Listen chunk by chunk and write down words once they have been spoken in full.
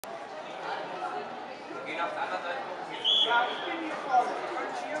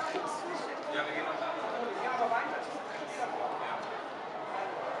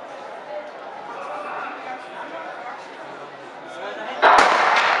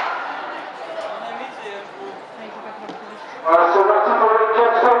Voilà, c'est parti pour le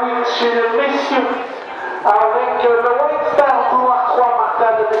 4x8 chez les messieurs, avec le White Star couloir 3,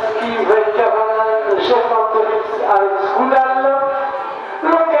 Martin de Besquive, Cavanin, chef Anteris, Alex Goudal,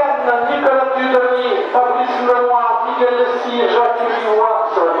 l'OCAN, Nicolas Dudonnier, Fabrice Lenoir, Miguel Lessire, Jacques RIWA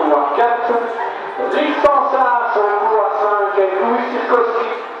sur le couloir 4, Rick Sansard sur le couloir 5, avec Louis Sirkowski,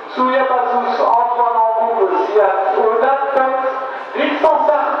 Souya Bazous, Antoine Ambour, Ziad Audat, Rick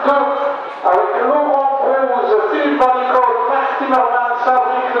Sansard 2, avec Laurent Rose, Philippe Vanicole, Marc Timmermans,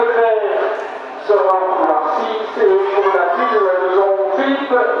 Fabrice Leclerc sera au couloir 6, et pour la ville, nous avons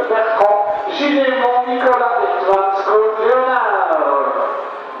Philippe Bertrand, Gilles Aymon, Nicolas Bertrand, Scott Léonard.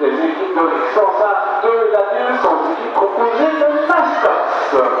 Les équipes de Rick Sansard 2 et la ville sont des équipes composées de mascots.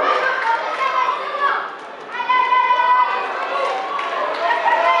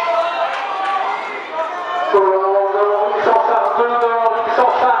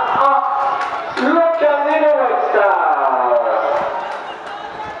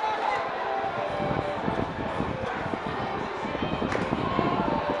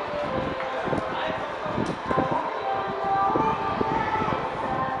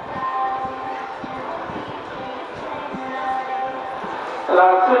 La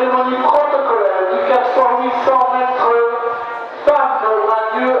cérémonie protocolaire du 4x800m femmes aura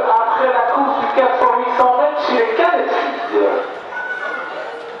lieu après la course du 4x800m chez les cadets.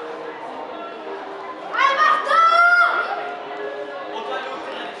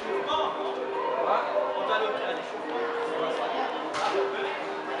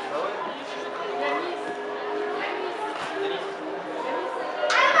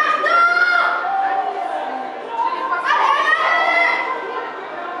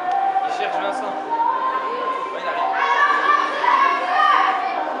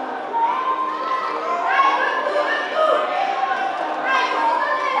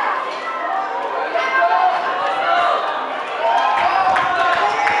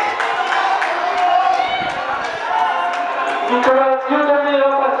 Nicolas Dieudonné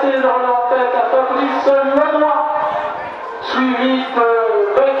va passer dans l'entête à Fabrice Lenoir, suivi de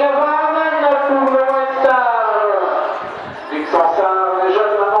Becavanen pour le White Star. Rick Sansard, les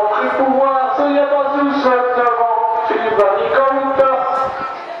jeunes maintenant pris pouvoir, Soya Bazous devant Philippe Vanicole.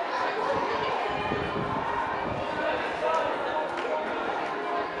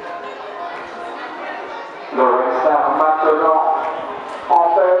 Le White Star maintenant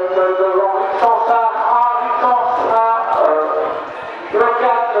en tête devant Rick Sansard.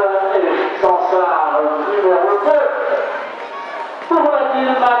 L'OCAN et Rick Sansard numéro 2. Pour la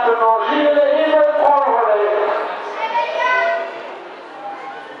ville maintenant, Gilles et il prend le relais.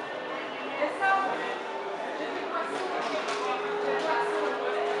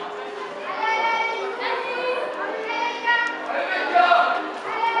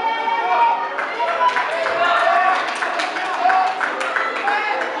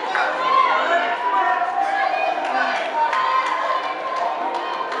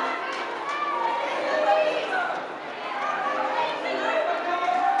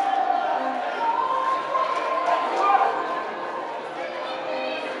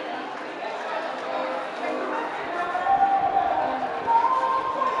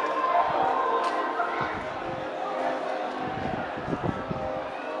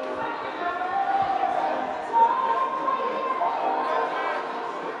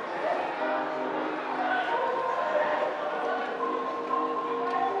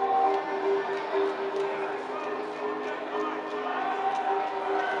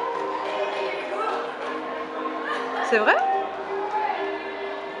 C'est vrai ?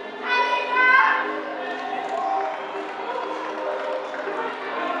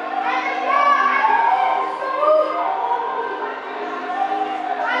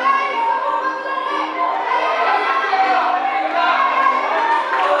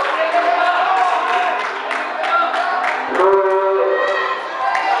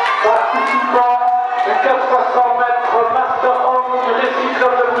 Participants du 4x100m Master Homme du Récit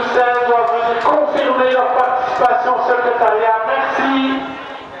Club de Bruxelles doivent venir confirmer leur participation au secrétariat. Merci.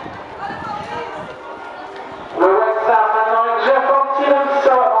 Le White Star maintenant avec Jeff Antilles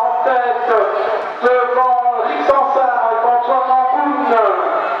en tête devant Rick Sansard avec Antoine Amboun.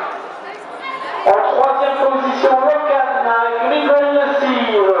 En troisième position, l'OCAN avec Miguel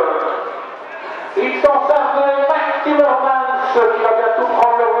Lessire. Rick Sansard avec Marc Timmermans qui va bientôt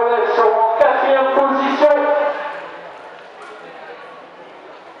prendre le relais sur en quatrième position.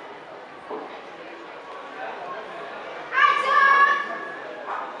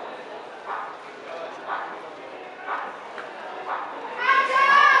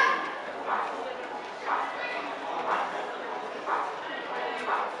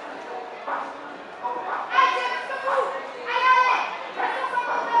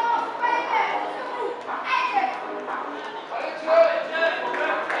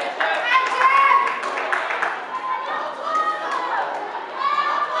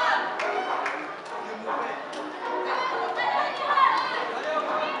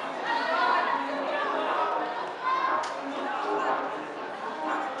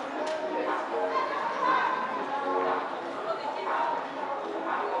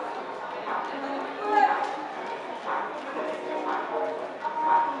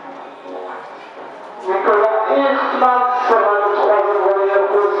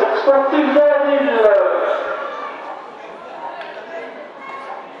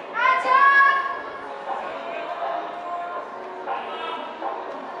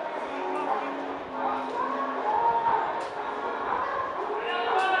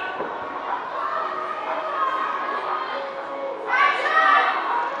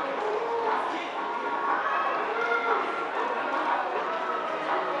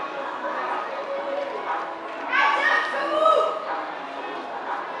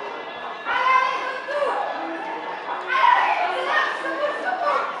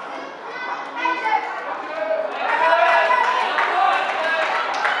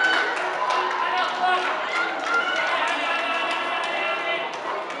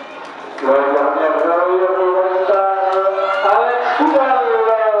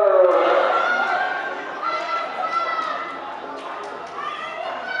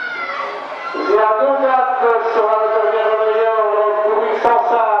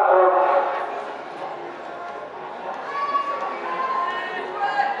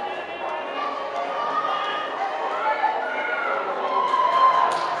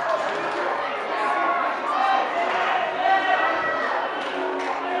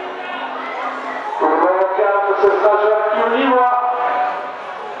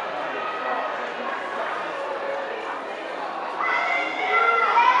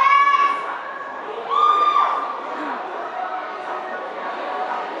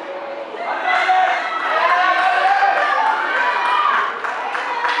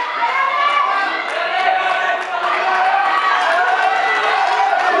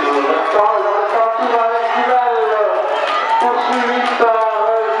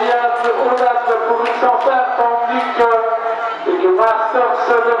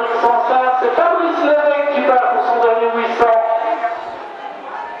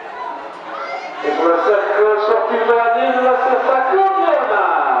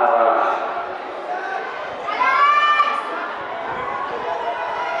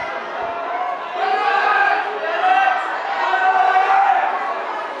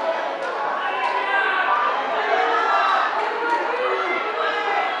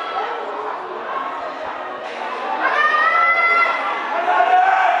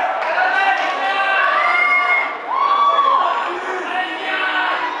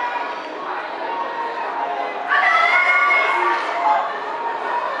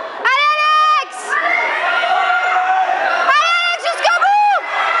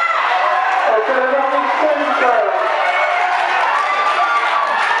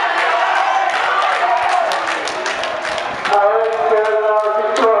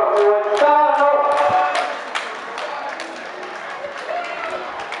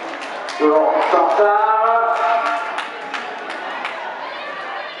 Bon, Santard.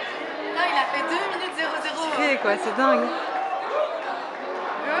 Là, il a fait 2 minutes 00. C'est quoi, c'est dingue.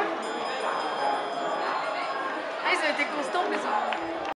 Ah, ils ont été constants, mais ils ont...